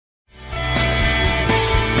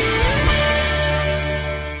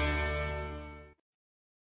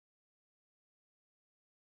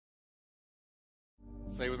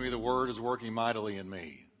Say with me, the word is working mightily in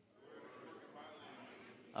me.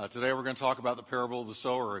 Today we're going to talk about the parable of the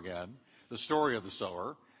sower again, the story of the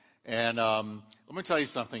sower. And let me tell you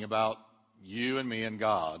something about you and me and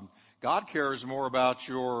God. God cares more about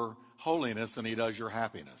your holiness than he does your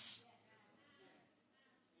happiness.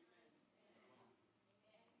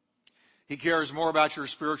 He cares more about your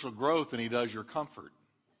spiritual growth than he does your comfort.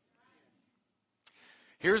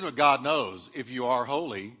 Here's what God knows. If you are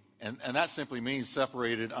holy, and that simply means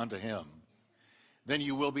separated unto him, then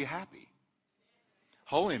you will be happy.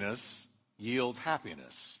 Holiness yields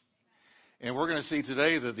happiness. And we're going to see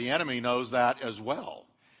today that the enemy knows that as well.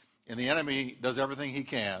 And the enemy does everything he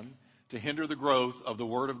can to hinder the growth of the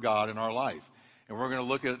Word of God in our life. And we're going to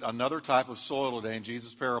look at another type of soil today in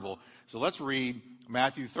Jesus' parable. So let's read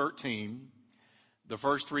Matthew 13, the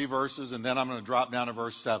first 3 verses, and then I'm going to drop down to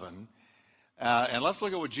verse 7. And let's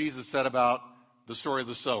look at what Jesus said about the story of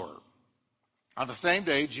the sower. On the same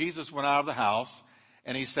day, Jesus went out of the house,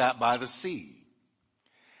 and he sat by the sea.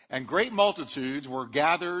 And great multitudes were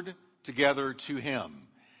gathered together to him.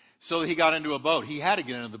 So he got into a boat. He had to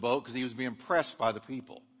get into the boat because he was being pressed by the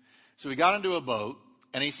people. So he got into a boat,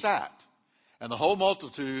 and he sat. And the whole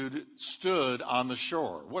multitude stood on the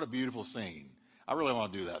shore. What a beautiful scene. I really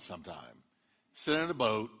want to do that sometime. Sit in a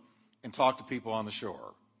boat and talk to people on the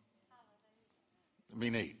shore. It'd be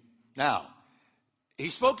neat. Now, he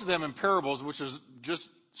spoke to them in parables, which is just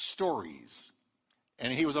stories.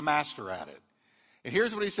 And he was a master at it. And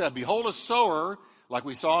here's what he said. Behold, a sower, like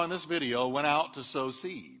we saw in this video, went out to sow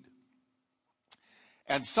seed.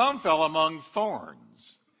 And some fell among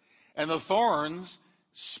thorns. And the thorns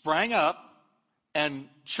sprang up and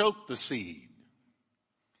choked the seed.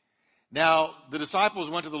 Now, the disciples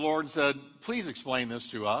went to the Lord and said, please explain this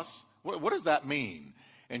to us. What does that mean?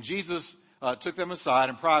 And Jesus took them aside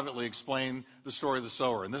and privately explained the story of the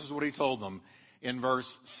sower. And this is what he told them in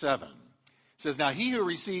verse 7. It says, now he who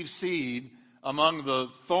receives seed among the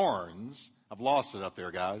thorns, I've lost it up there,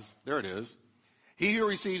 guys. There it is. He who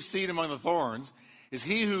receives seed among the thorns is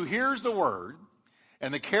he who hears the word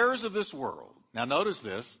and the cares of this world. Now notice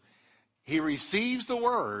this. He receives the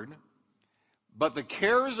word, but the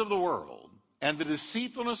cares of the world and the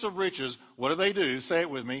deceitfulness of riches, what do? Say it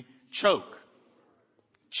with me. Choke.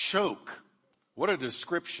 Choke. What a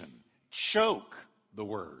description. Choke the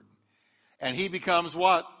word. And he becomes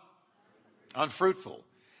what? Unfruitful.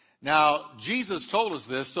 Now, Jesus told us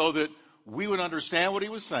this so that we would understand what he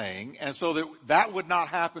was saying and so that that would not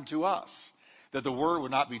happen to us, that the word would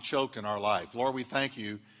not be choked in our life. Lord, we thank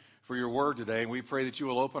you for your word today, and we pray that you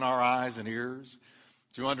will open our eyes and ears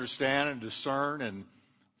to understand and discern and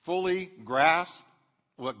fully grasp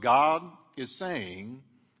what God is saying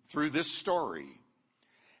through this story.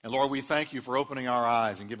 And Lord, we thank you for opening our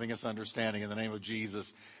eyes and giving us understanding in the name of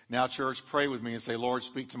Jesus. Now, church, pray with me and say, Lord,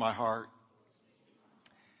 speak to my heart.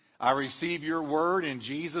 I receive your word in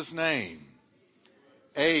Jesus' name.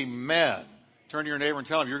 Amen. Turn to your neighbor and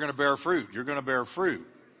tell him, you're going to bear fruit. You're going to bear fruit.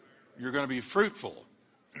 You're going to be fruitful.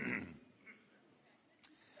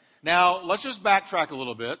 Now, let's just backtrack a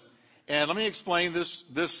little bit. And let me explain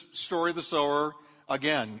this story of the sower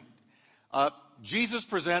again. Jesus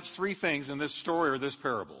presents 3 things in this story or this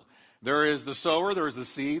parable. There is the sower, there is the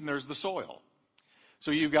seed, and there's the soil. So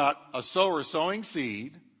you've got a sower sowing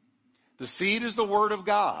seed. The seed is the word of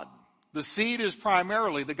God. The seed is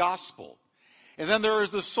primarily the gospel. And then there is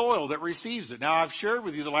the soil that receives it. Now, I've shared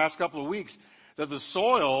with you the last couple of weeks that the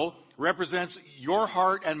soil represents your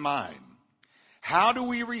heart and mine. How do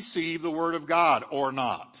we receive the word of God or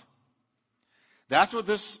not? That's what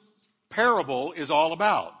this parable is all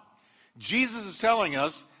about. Jesus is telling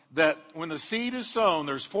us that when the seed is sown,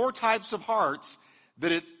 there's 4 types of hearts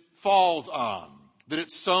that it falls on, that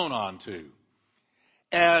it's sown onto.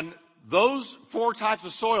 And those 4 types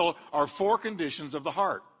of soil are 4 conditions of the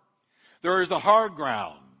heart. There is the hard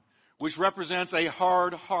ground, which represents a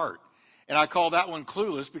hard heart. And I call that one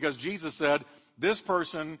clueless because Jesus said, this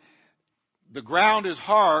person, the ground is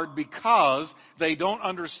hard because they don't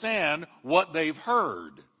understand what they've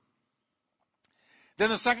heard. Then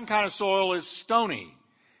the second kind of soil is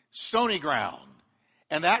stony ground.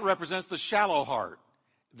 And that represents the shallow heart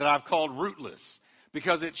that I've called rootless.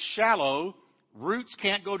 Because it's shallow, roots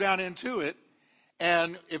can't go down into it.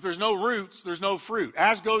 And if there's no roots, there's no fruit.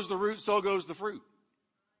 As goes the root, so goes the fruit.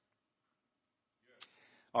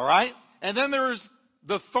 All right? And then there's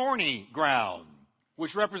the thorny ground,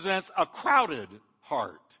 which represents a crowded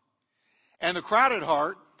heart. And the crowded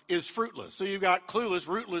heart is fruitless. So you've got clueless,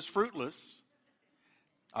 rootless, fruitless.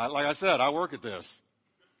 Like I said, I work at this.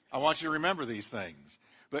 I want you to remember these things.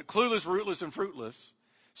 But clueless, rootless, and fruitless.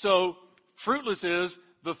 So fruitless is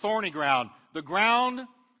the thorny ground. The ground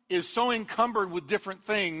is so encumbered with different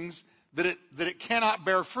things that it cannot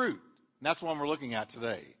bear fruit. And that's the one we're looking at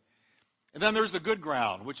today. And then there's the good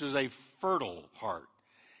ground, which is a fertile heart.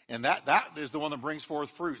 And that is the one that brings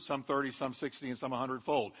forth fruit, some 30, some 60, and some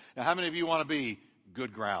 100-fold. Now, how many of you want to be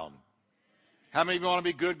good ground? How many of you want to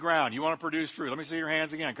be good ground? You want to produce fruit? Let me see your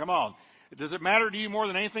hands again. Come on. Does it matter to you more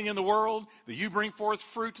than anything in the world that you bring forth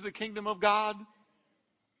fruit to the kingdom of God?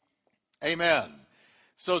 Amen.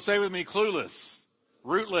 So say with me, clueless,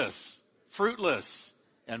 rootless, fruitless,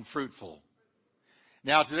 and fruitful.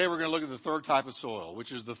 Now, today we're going to look at the third type of soil,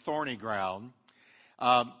 which is the thorny ground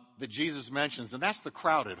that Jesus mentions, and that's the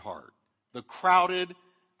crowded heart. The crowded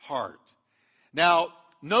heart. Now,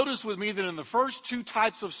 notice with me that in the first two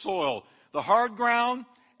types of soil, the hard ground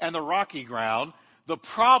and the rocky ground, the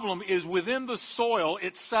problem is within the soil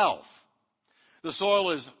itself. The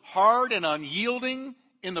soil is hard and unyielding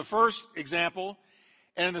in the first example,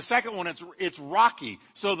 and in the second one, it's rocky.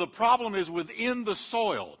 So the problem is within the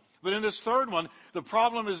soil. But in this third one, the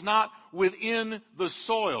problem is not within the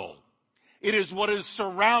soil. It is what is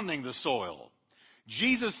surrounding the soil.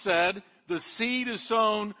 Jesus said, the seed is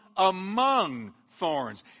sown among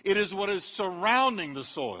thorns. It is what is surrounding the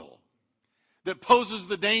soil that poses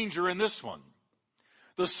the danger in this one.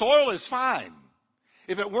 The soil is fine.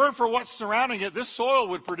 If it weren't for what's surrounding it, this soil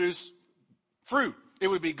would produce fruit. It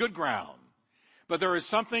would be good ground. But there is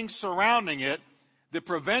something surrounding it that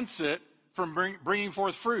prevents it from bringing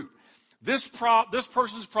forth fruit. This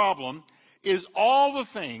person's problem is all the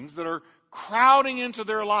things that are crowding into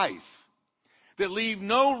their life that leave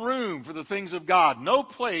no room for the things of God, no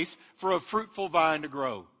place for a fruitful vine to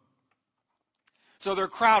grow. So they're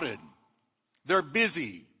crowded. They're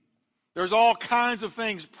busy. There's all kinds of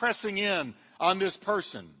things pressing in on this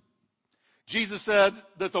person. Jesus said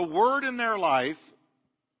that the word in their life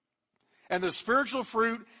and the spiritual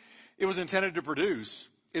fruit it was intended to produce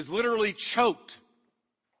is literally choked,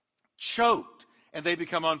 and they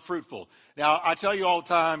become unfruitful. Now, I tell you all the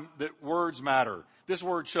time that words matter. This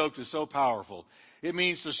word choked is so powerful. It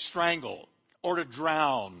means to strangle or to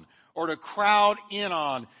drown or to crowd in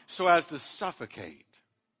on so as to suffocate.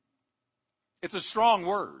 It's a strong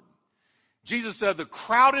word. Jesus said the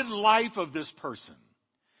crowded life of this person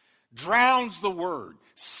drowns the word,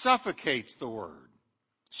 suffocates the word,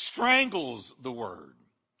 strangles the word.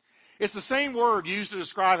 It's the same word used to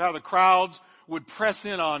describe how the crowds would press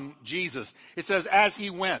in on Jesus. It says, as he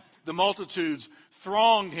went, the multitudes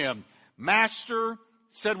thronged him. Master,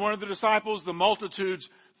 said one of the disciples, the multitudes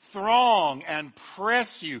throng and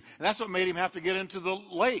press you. And that's what made him have to get into the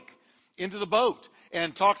lake, into the boat,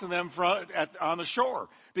 and talk to them on the shore,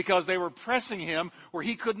 because they were pressing him where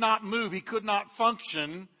he could not move, he could not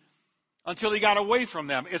function until he got away from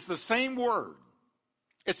them. It's the same word.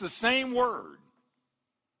 It's the same word.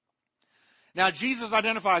 Now, Jesus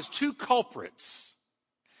identifies two culprits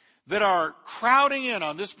that are crowding in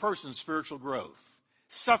on this person's spiritual growth,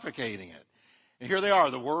 suffocating it. And here they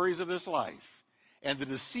are, the worries of this life and the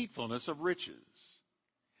deceitfulness of riches.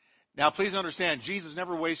 Now, please understand, Jesus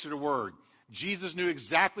never wasted a word. Jesus knew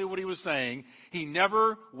exactly what he was saying. He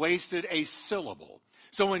never wasted a syllable.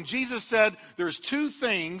 So when Jesus said there's two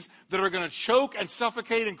things that are going to choke and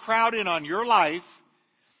suffocate and crowd in on your life,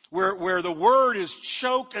 where the word is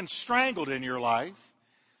choked and strangled in your life,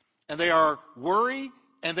 and they are worry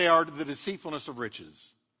and they are the deceitfulness of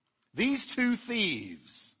riches. These two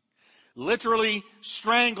thieves literally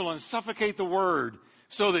strangle and suffocate the word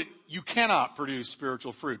so that you cannot produce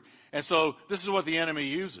spiritual fruit. And so this is what the enemy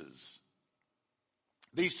uses.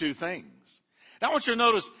 These two things. Now I want you to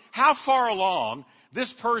notice how far along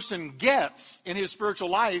this person gets in his spiritual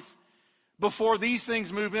life before these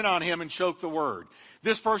things move in on him and choke the word.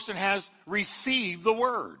 This person has received the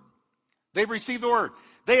word. They've received the word.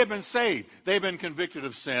 They have been saved. They've been convicted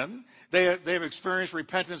of sin. They have experienced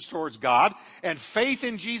repentance towards God and faith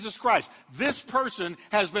in Jesus Christ. This person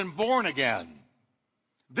has been born again.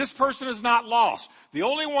 This person is not lost. The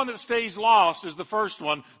only one that stays lost is the first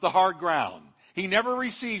one, the hard ground. He never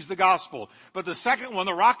receives the gospel. But the second one,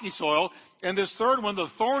 the rocky soil, and this third one, the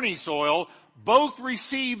thorny soil, both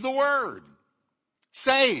receive the word.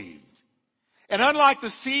 Saved. And unlike the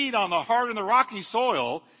seed on the hard and the rocky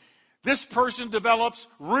soil, this person develops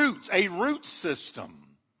roots. A root system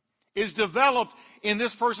is developed in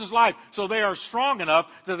this person's life. So they are strong enough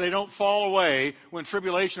that they don't fall away when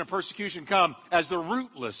tribulation or persecution come, as the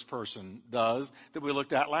rootless person does that we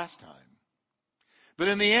looked at last time. But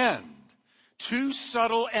in the end, two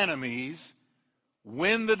subtle enemies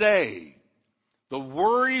win the day. The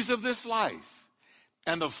worries of this life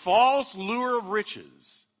and the false lure of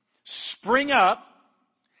riches spring up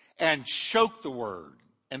and choke the word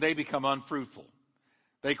and they become unfruitful.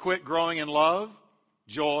 They quit growing in love,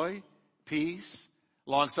 joy, peace,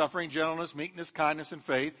 long-suffering, gentleness, meekness, kindness, and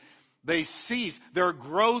faith. They cease. Their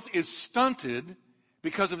growth is stunted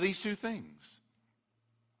because of these two things.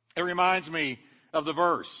 It reminds me of the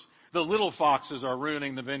verse, the little foxes are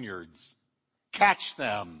ruining the vineyards. Catch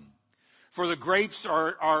them, for the grapes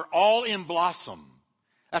are all in blossom.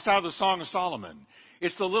 That's out of the Song of Solomon.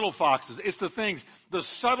 It's the little foxes. It's the things, the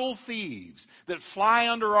subtle thieves that fly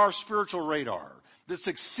under our spiritual radar, that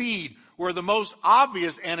succeed where the most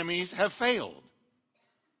obvious enemies have failed.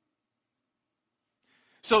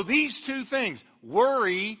 So these two things,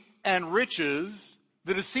 worry and riches,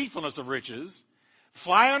 the deceitfulness of riches,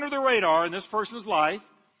 fly under the radar in this person's life.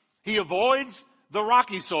 He avoids the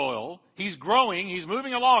rocky soil. He's growing. He's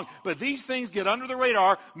moving along. But these things get under the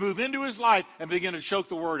radar, move into his life, and begin to choke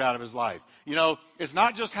the word out of his life. You know, it's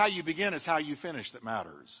not just how you begin, it's how you finish that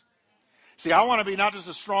matters. See, I want to be not just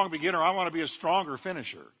a strong beginner. I want to be a stronger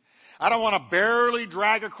finisher. I don't want to barely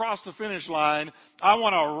drag across the finish line. I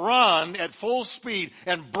want to run at full speed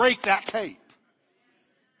and break that tape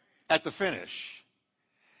at the finish.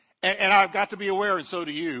 And I've got to be aware, and so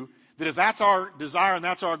do you, that if that's our desire and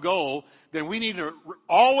that's our goal, then we need to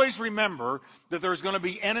always remember that there's going to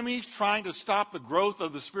be enemies trying to stop the growth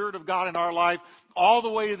of the Spirit of God in our life all the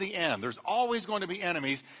way to the end. There's always going to be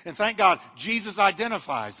enemies, and thank God Jesus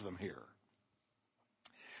identifies them here.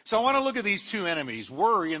 So I want to look at these two enemies,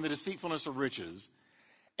 worry and the deceitfulness of riches,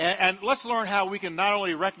 and let's learn how we can not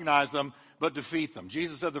only recognize them, but defeat them.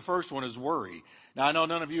 Jesus said the first one is worry. Now, I know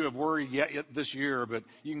none of you have worried yet this year, but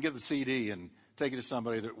you can get the CD and take it to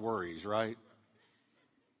somebody that worries, right?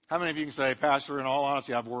 How many of you can say, Pastor, in all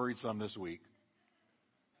honesty, I've worried some this week?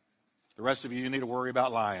 The rest of you need to worry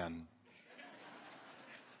about lying.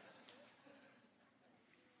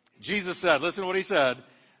 Jesus said, listen to what he said,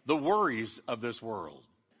 the worries of this world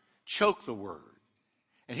choke the word,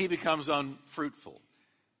 and he becomes unfruitful.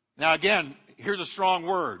 Now again, here's a strong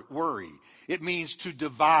word, worry. It means to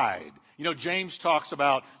divide. You know, James talks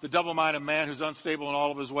about the double-minded man who's unstable in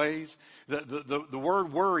all of his ways. The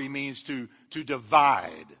word worry means to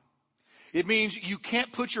divide. It means you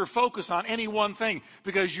can't put your focus on any one thing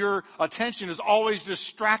because your attention is always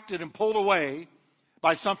distracted and pulled away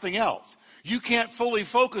by something else. You can't fully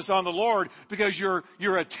focus on the Lord because your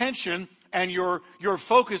attention and your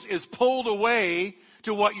focus is pulled away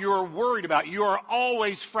to what you're worried about. You are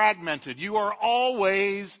always fragmented. You are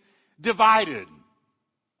always divided.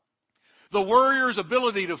 The worrier's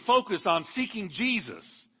ability to focus on seeking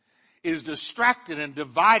Jesus is distracted and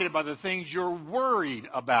divided by the things you're worried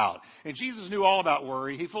about. And Jesus knew all about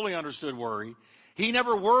worry. He fully understood worry. He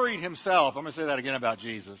never worried himself. I'm going to say that again about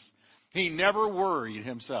Jesus. He never worried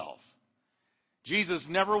himself. Jesus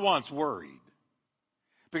never once worried,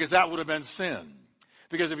 because that would have been sin.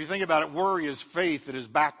 Because if you think about it, worry is faith that is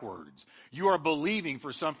backwards. You are believing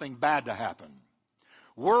for something bad to happen.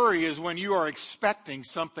 Worry is when you are expecting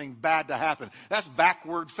something bad to happen. That's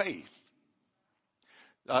backward faith.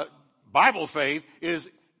 Bible faith is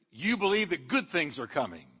you believe that good things are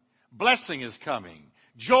coming. Blessing is coming.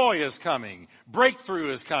 Joy is coming. Breakthrough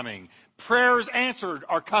is coming. Prayers answered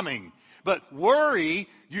are coming. But worry,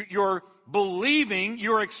 you're believing,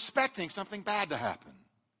 you're expecting something bad to happen.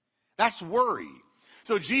 That's worry.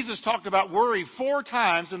 So Jesus talked about worry 4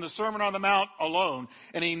 times in the Sermon on the Mount alone,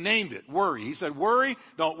 and he named it worry. He said, worry,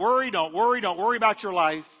 don't worry, don't worry, don't worry about your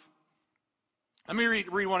life. Let me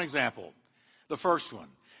read one example. The first one.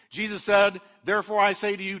 Jesus said, therefore I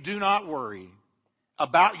say to you, do not worry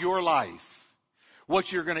about your life,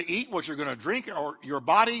 what you're going to eat, what you're going to drink, or your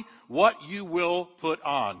body, what you will put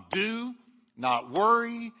on. Do not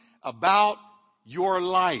worry about your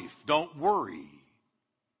life. Don't worry.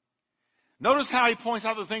 Notice how he points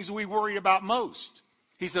out the things that we worry about most.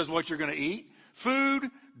 He says what you're going to eat, food,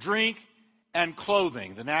 drink, and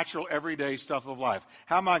clothing, the natural everyday stuff of life.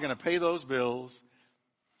 How am I going to pay those bills?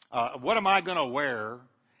 What am I going to wear?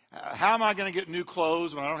 How am I going to get new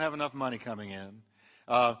clothes when I don't have enough money coming in?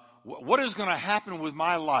 What is going to happen with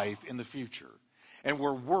my life in the future? And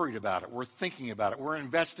we're worried about it. We're thinking about it. We're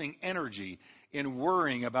investing energy in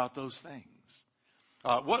worrying about those things.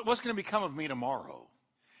 What's going to become of me tomorrow?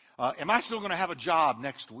 Am I still going to have a job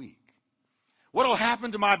next week? What will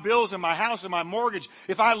happen to my bills and my house and my mortgage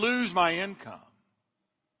if I lose my income?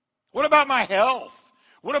 What about my health?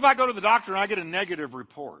 What if I go to the doctor and I get a negative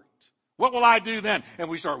report? What will I do then? And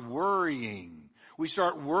we start worrying. We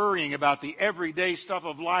start worrying about the everyday stuff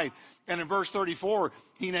of life. And in verse 34,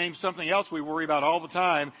 he names something else we worry about all the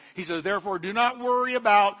time. He says, therefore, do not worry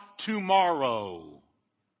about tomorrow.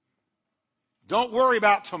 Don't worry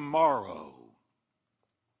about tomorrow.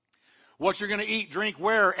 what you're going to eat, drink,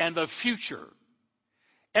 wear, and the future.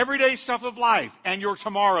 Everyday stuff of life and your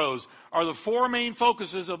tomorrows are the four main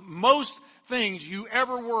focuses of most things you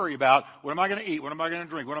ever worry about. What am I going to eat? What am I going to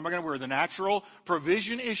drink? What am I going to wear? The natural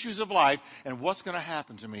provision issues of life and what's going to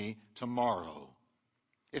happen to me tomorrow.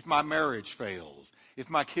 If my marriage fails, if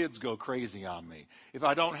my kids go crazy on me, if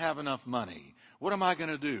I don't have enough money, what am I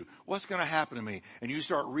going to do? What's going to happen to me? And you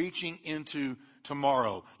start reaching into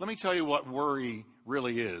tomorrow. Let me tell you what worry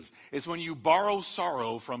really is. It's when you borrow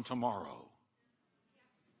sorrow from tomorrow.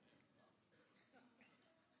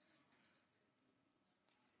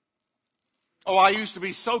 Oh, I used to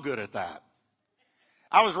be so good at that.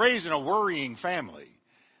 I was raised in a worrying family.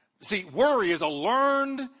 See, worry is a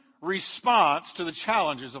learned response to the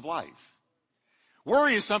challenges of life.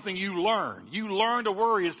 Worry is something you learn. You learn to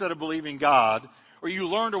worry instead of believing God, or you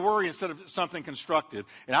learn to worry instead of something constructive.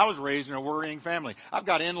 And I was raised in a worrying family. I've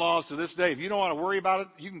got in-laws to this day. If you don't want to worry about it,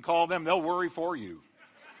 you can call them. They'll worry for you.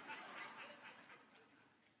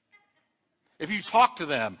 If you talk to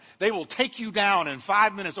them, they will take you down in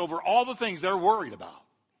 5 minutes over all the things they're worried about.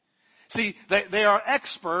 See, they are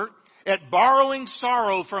expert at borrowing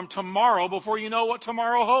sorrow from tomorrow before you know what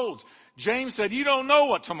tomorrow holds. James said, you don't know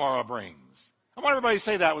what tomorrow brings. I want everybody to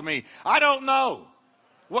say that with me. I don't know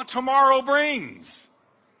what tomorrow brings.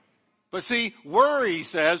 But see, worry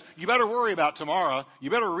says, you better worry about tomorrow.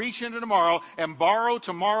 You better reach into tomorrow and borrow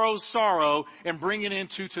tomorrow's sorrow and bring it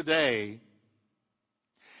into today.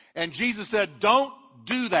 And Jesus said, don't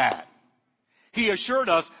do that. He assured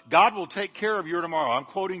us, God will take care of your tomorrow. I'm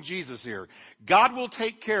quoting Jesus here. God will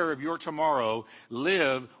take care of your tomorrow.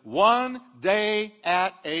 Live one day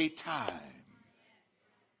at a time.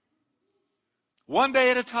 One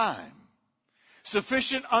day at a time.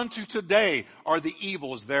 Sufficient unto today are the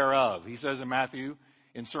evils thereof. He says in Matthew,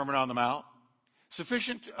 in Sermon on the Mount.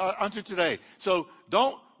 Sufficient unto today. So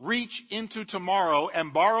don't reach into tomorrow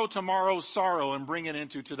and borrow tomorrow's sorrow and bring it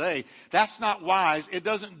into today. That's not wise. It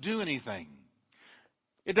doesn't do anything.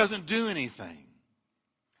 It doesn't do anything.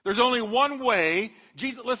 There's only one way.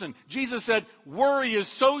 Jesus said, worry is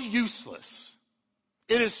so useless.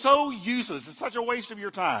 It is so useless. It's such a waste of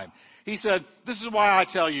your time. He said, this is why I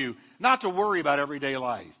tell you not to worry about everyday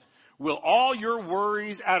life. Will all your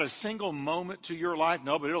worries add a single moment to your life?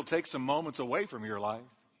 No, but it'll take some moments away from your life.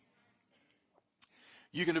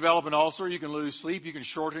 You can develop an ulcer, you can lose sleep, you can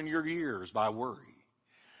shorten your years by worry.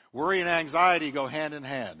 Worry and anxiety go hand in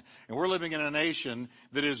hand. And we're living in a nation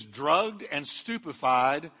that is drugged and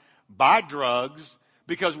stupefied by drugs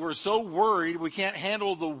because we're so worried we can't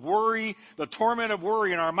handle the worry, the torment of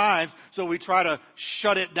worry in our minds, so we try to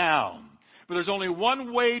shut it down. But there's only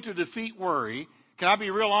one way to defeat worry. Can I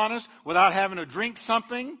be real honest? Without having to drink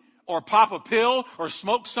something or pop a pill or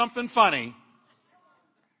smoke something funny.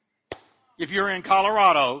 If you're in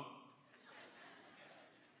Colorado.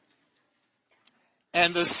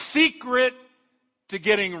 And the secret to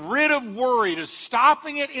getting rid of worry, to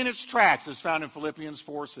stopping it in its tracks, is found in Philippians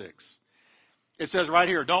 4:6. It says right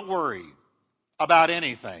here, don't worry about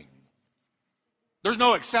anything. There's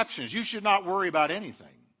no exceptions. You should not worry about anything.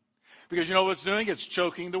 Because you know what it's doing? It's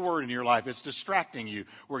choking the word in your life. It's distracting you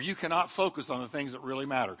where you cannot focus on the things that really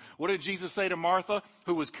matter. What did Jesus say to Martha,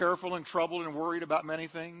 who was careful and troubled and worried about many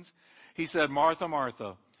things? He said, Martha,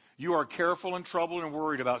 Martha, you are careful and troubled and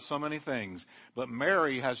worried about so many things, but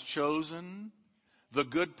Mary has chosen the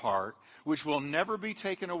good part, which will never be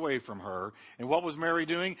taken away from her. And what was Mary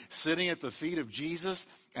doing? Sitting at the feet of Jesus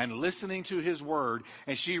and listening to his word.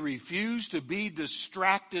 And she refused to be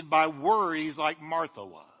distracted by worries like Martha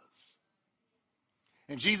was.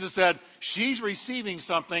 And Jesus said, she's receiving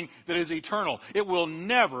something that is eternal. It will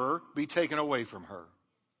never be taken away from her.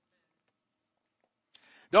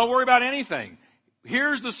 Don't worry about anything.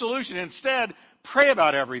 Here's the solution. Instead, pray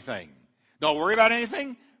about everything. Don't worry about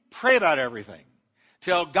anything. Pray about everything.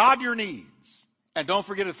 Tell God your needs. And don't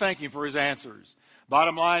forget to thank him for his answers.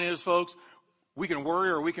 Bottom line is, folks, we can worry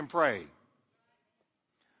or we can pray.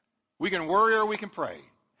 We can worry or we can pray.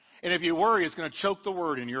 And if you worry, it's going to choke the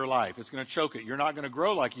word in your life. It's going to choke it. You're not going to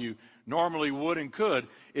grow like you normally would and could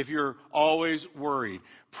if you're always worried.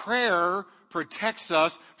 Prayer protects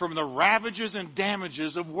us from the ravages and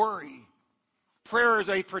damages of worry. Prayer is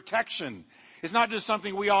a protection. It's not just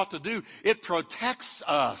something we ought to do. It protects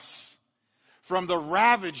us from the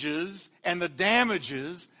ravages and the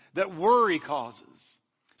damages that worry causes.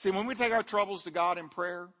 See, when we take our troubles to God in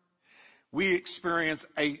prayer, we experience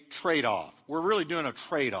a trade-off. We're really doing a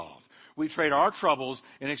trade-off. We trade our troubles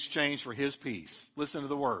in exchange for his peace. Listen to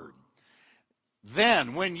the word.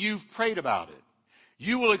 Then, when you've prayed about it,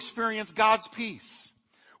 you will experience God's peace,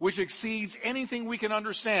 which exceeds anything we can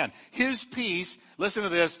understand. His peace, listen to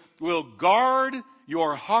this, will guard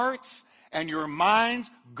your hearts and your minds.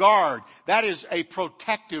 Guard. That is a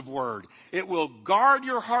protective word. It will guard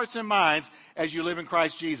your hearts and minds as you live in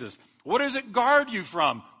Christ Jesus. What does it guard you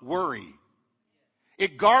from? Worry.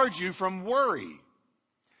 It guards you from worry.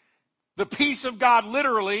 The peace of God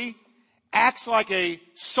literally acts like a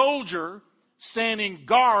soldier standing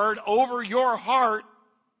guard over your heart.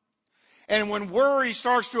 And when worry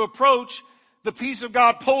starts to approach, the peace of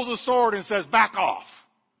God pulls a sword and says, back off.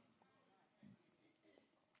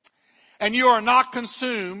 And you are not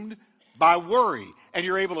consumed by worry. And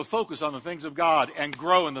you're able to focus on the things of God and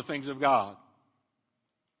grow in the things of God.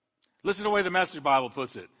 Listen to the way the Message Bible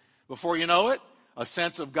puts it. Before you know it, a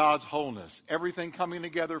sense of God's wholeness, everything coming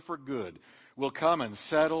together for good, will come and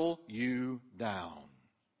settle you down.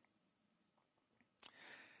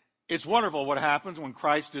 It's wonderful what happens when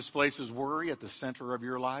Christ displaces worry at the center of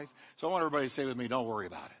your life. So I want everybody to say with me, don't worry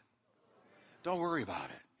about it. Don't worry about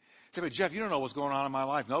it. Say, but Jeff, you don't know what's going on in my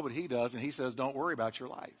life. No, but he does, and he says, don't worry about your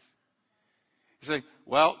life. You say,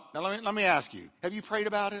 well, now let me ask you, have you prayed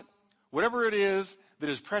about it? Whatever it is that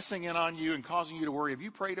is pressing in on you and causing you to worry, have you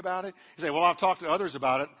prayed about it? You say, well, I've talked to others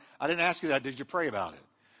about it. I didn't ask you that. Did you pray about it?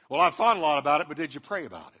 Well, I've thought a lot about it, but did you pray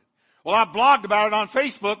about it? Well, I've blogged about it on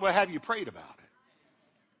Facebook, but have you prayed about it?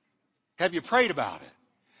 Have you prayed about it?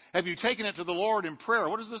 Have you taken it to the Lord in prayer?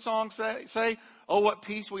 What does the song say? Oh, what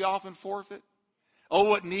peace we often forfeit. Oh,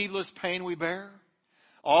 what needless pain we bear.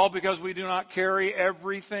 All because we do not carry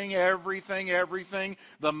everything,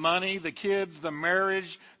 the money, the kids, the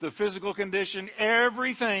marriage, the physical condition,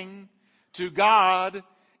 everything to God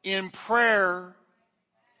in prayer.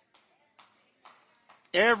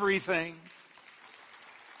 Everything.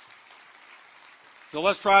 So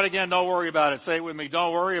let's try it again. Don't worry about it. Say it with me.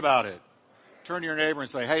 Don't worry about it. Turn to your neighbor and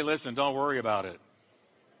say, hey, listen, don't worry about it.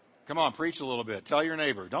 Come on, preach a little bit. Tell your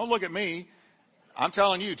neighbor. Don't look at me. I'm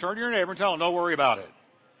telling you, turn to your neighbor and tell him, don't worry about it.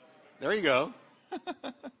 There you go.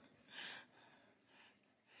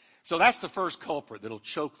 So that's the first culprit that'll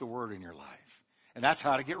choke the word in your life. And that's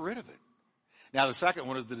how to get rid of it. Now the second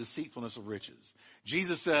one is the deceitfulness of riches.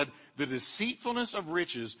 Jesus said the deceitfulness of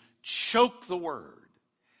riches choke the word.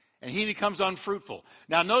 And he becomes unfruitful.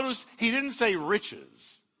 Now notice he didn't say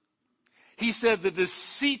riches. He said the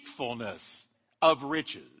deceitfulness of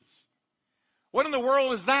riches. What in the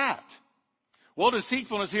world is that? Well,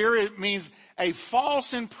 deceitfulness here, it means a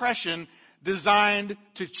false impression designed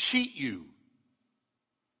to cheat you.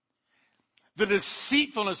 The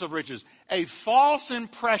deceitfulness of riches, a false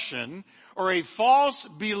impression or a false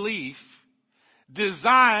belief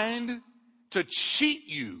designed to cheat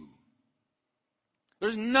you.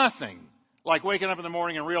 There's nothing like waking up in the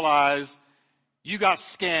morning and realize you got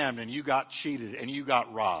scammed and you got cheated and you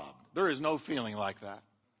got robbed. There is no feeling like that.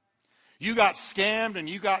 You got scammed and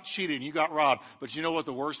you got cheated and you got robbed. But you know what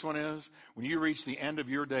the worst one is? When you reach the end of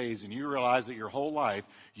your days and you realize that your whole life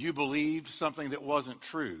you believed something that wasn't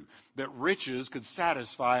true, that riches could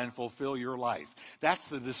satisfy and fulfill your life. That's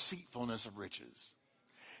the deceitfulness of riches.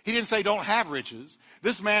 He didn't say don't have riches.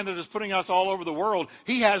 This man that is putting us all over the world,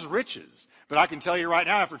 he has riches. But I can tell you right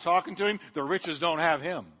now, after talking to him, the riches don't have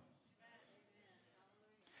him.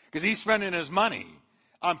 Because he's spending his money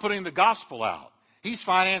on putting the gospel out. He's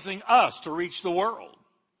financing us to reach the world.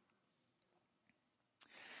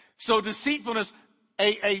 So deceitfulness,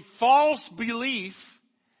 a false belief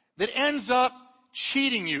that ends up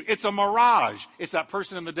cheating you. It's a mirage. It's that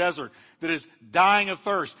person in the desert that is dying of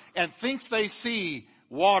thirst and thinks they see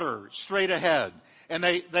water straight ahead. And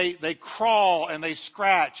they crawl and they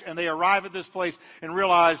scratch and they arrive at this place and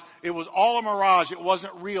realize it was all a mirage. It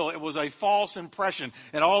wasn't real. It was a false impression.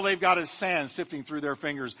 And all they've got is sand sifting through their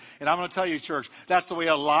fingers. And I'm going to tell you, church, that's the way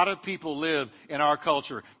a lot of people live in our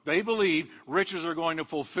culture. They believe riches are going to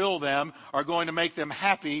fulfill them, are going to make them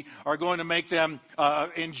happy, are going to make them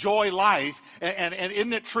enjoy life. And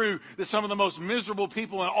isn't it true that some of the most miserable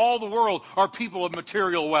people in all the world are people of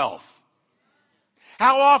material wealth?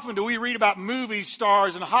 How often do we read about movie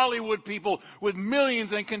stars and Hollywood people with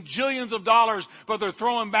millions and cajillions of dollars, but they're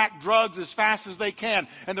throwing back drugs as fast as they can,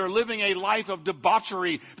 and they're living a life of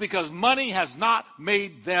debauchery because money has not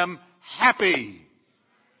made them happy.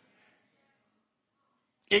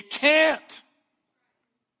 It can't.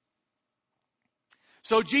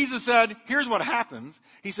 So Jesus said, here's what happens.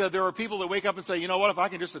 He said there are people that wake up and say, you know what, if I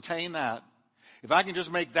can just attain that, if I can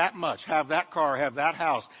just make that much, have that car, have that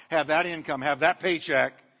house, have that income, have that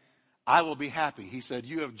paycheck, I will be happy. He said,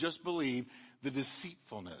 you have just believed the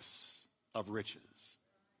deceitfulness of riches.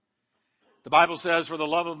 The Bible says, for the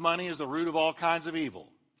love of money is the root of all kinds of evil.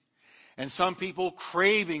 And some people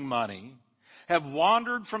craving money have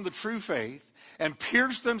wandered from the true faith and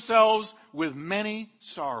pierced themselves with many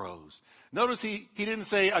sorrows. Notice he didn't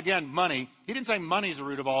say, again, money. He didn't say money is the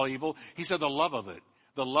root of all evil. He said the love of it,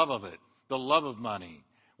 the love of it, the love of money.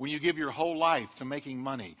 When you give your whole life to making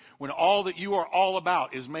money, when all that you are all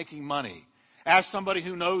about is making money. Ask somebody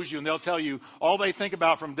who knows you and they'll tell you all they think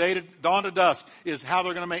about from dawn to dusk is how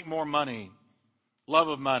they're going to make more money. Love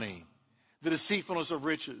of money. The deceitfulness of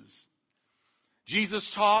riches. Jesus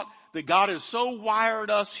taught that God has so wired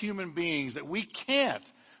us human beings that we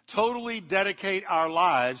can't totally dedicate our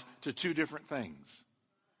lives to two different things.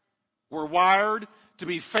 We're wired to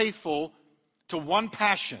be faithful to one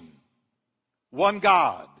passion, one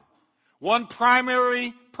God, one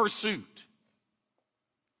primary pursuit.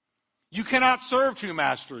 You cannot serve two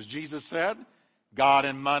masters, Jesus said, God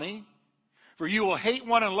and money. For you will hate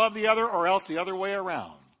one and love the other, or else the other way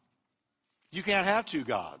around. You can't have two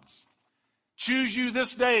gods. Choose you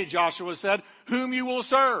this day, Joshua said, whom you will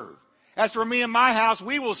serve. As for me and my house,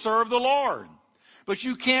 we will serve the Lord. But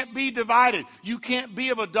you can't be divided. You can't be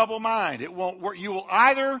of a double mind. It won't work. You will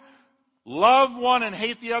either love one and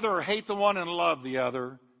hate the other, or hate the one and love the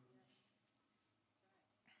other.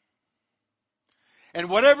 And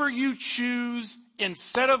whatever you choose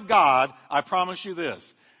instead of God, I promise you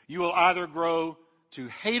this, you will either grow to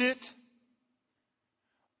hate it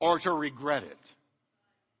or to regret it.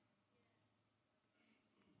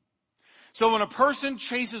 So when a person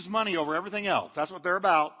chases money over everything else, that's what they're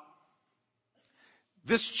about,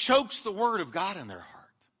 this chokes the word of God in their heart.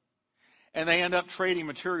 And they end up trading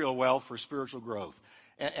material wealth for spiritual growth.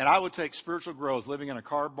 And I would take spiritual growth living in a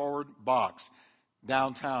cardboard box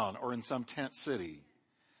downtown or in some tent city.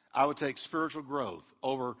 I would take spiritual growth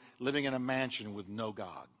over living in a mansion with no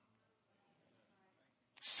God.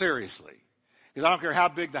 Seriously. Because I don't care how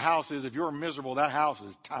big the house is. If you're miserable, that house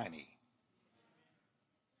is tiny.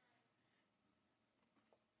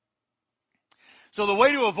 So the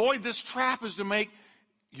way to avoid this trap is to make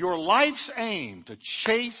your life's aim to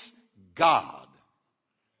chase God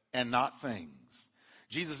and not things.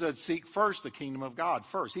 Jesus said, seek first the kingdom of God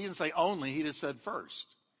first. He didn't say only, he just said first.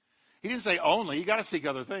 He didn't say only. You got to seek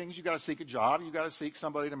other things. You got to seek a job. You got to seek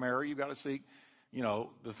somebody to marry. You got to seek,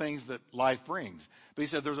 the things that life brings. But he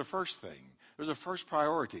said there's a first thing. There's a first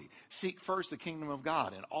priority. Seek first the kingdom of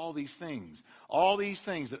God, and all these things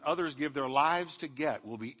that others give their lives to get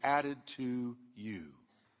will be added to you.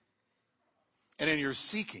 And in your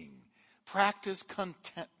seeking, practice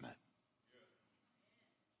contentment.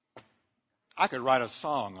 I could write a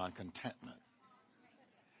song on contentment.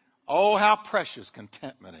 Oh, how precious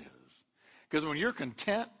contentment is. Because when you're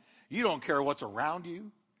content, you don't care what's around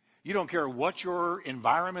you. You don't care what your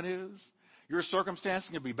environment is. Your circumstances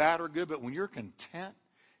can be bad or good, but when you're content,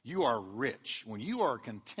 you are rich. When you are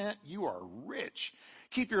content, you are rich.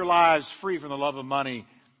 Keep your lives free from the love of money,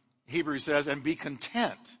 Hebrews says, and be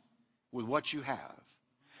content with what you have.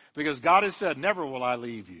 Because God has said, never will I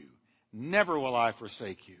leave you. Never will I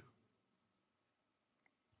forsake you.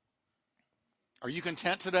 Are you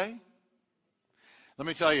content today? Let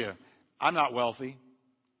me tell you, I'm not wealthy,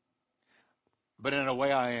 but in a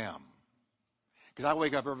way I am. Because I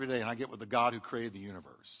wake up every day and I get with the God who created the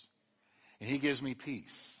universe. And he gives me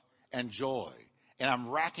peace and joy. And I'm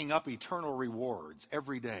racking up eternal rewards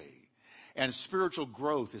every day. And spiritual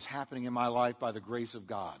growth is happening in my life by the grace of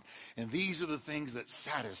God. And these are the things that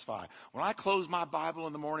satisfy. When I close my Bible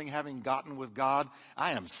in the morning having gotten with God,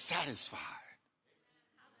 I am satisfied.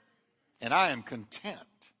 And I am content.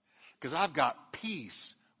 Because I've got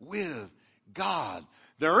peace with God.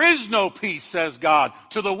 There is no peace, says God,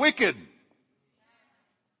 to the wicked.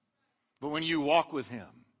 But when you walk with him,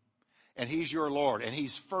 and he's your Lord, and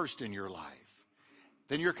he's first in your life,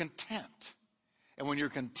 then you're content. And when you're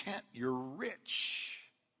content, you're rich.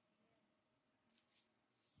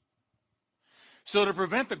 So to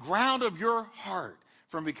prevent the ground of your heart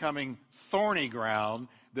from becoming thorny ground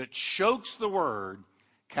that chokes the word,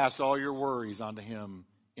 cast all your worries onto him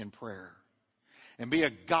in prayer. And be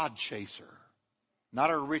a God chaser,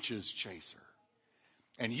 not a riches chaser.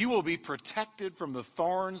 And you will be protected from the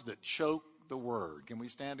thorns that choke the word. Can we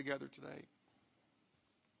stand together today?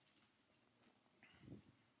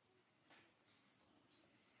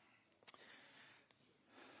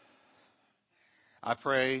 I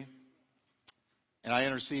pray and I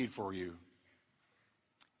intercede for you.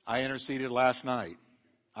 I interceded last night.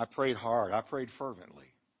 I prayed hard. I prayed fervently.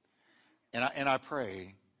 And I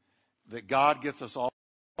pray that God gets us all to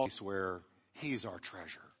a place where he's our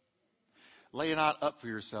treasure. Lay not up for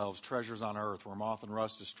yourselves treasures on earth where moth and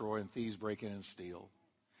rust destroy and thieves break in and steal.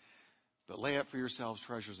 But lay up for yourselves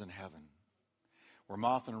treasures in heaven where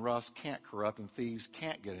moth and rust can't corrupt and thieves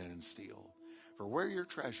can't get in and steal. For where your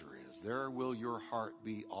treasure is, there will your heart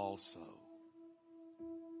be also.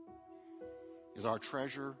 Is our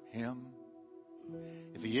treasure Him?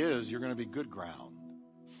 If He is, you're going to be good ground,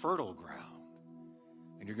 fertile ground,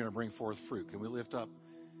 and you're going to bring forth fruit. Can we lift up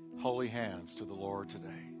holy hands to the Lord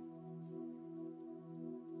today?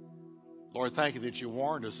 Lord, thank you that you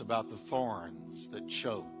warned us about the thorns that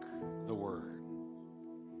choke the word.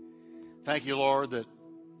 Thank you, Lord, that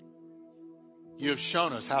you have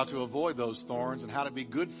shown us how to avoid those thorns and how to be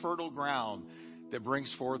good, fertile ground that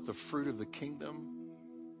brings forth the fruit of the kingdom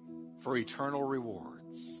for eternal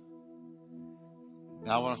rewards.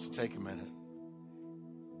 Now I want us to take a minute.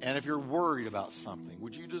 And if you're worried about something,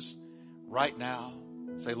 would you just right now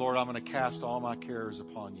say, Lord, I'm going to cast all my cares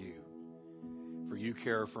upon you, for you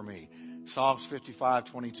care for me. Psalms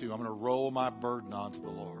 55:22, I'm going to roll my burden onto the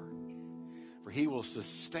Lord, for He will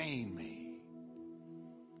sustain me.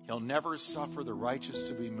 He'll never suffer the righteous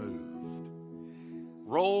to be moved.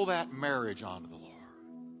 Roll that marriage onto the Lord,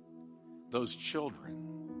 those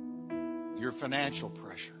children, your financial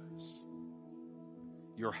pressures,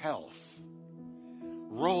 your health.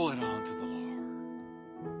 Roll it onto the Lord.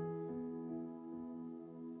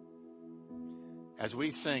 As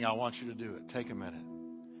we sing, I want you to do it. Take a minute.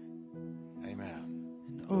 Amen.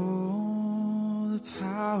 And oh, the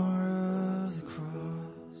power of the cross.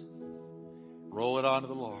 Roll it onto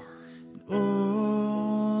the Lord. And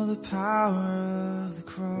oh, the power of the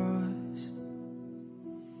cross.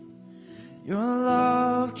 Your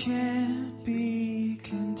love can't be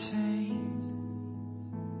contained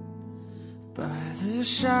by the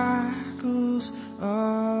shackles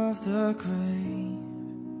of the grave.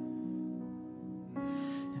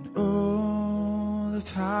 And oh,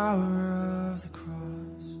 the power of the cross.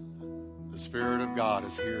 The Spirit of God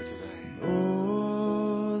is here today. Oh,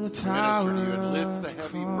 the power Minister to you and lift of the the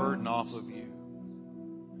heavy cross. burden off of you.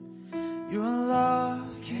 Your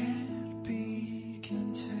love can't be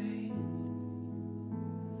contained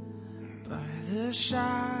by the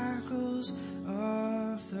shackles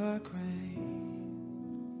of the grave.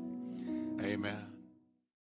 Amen.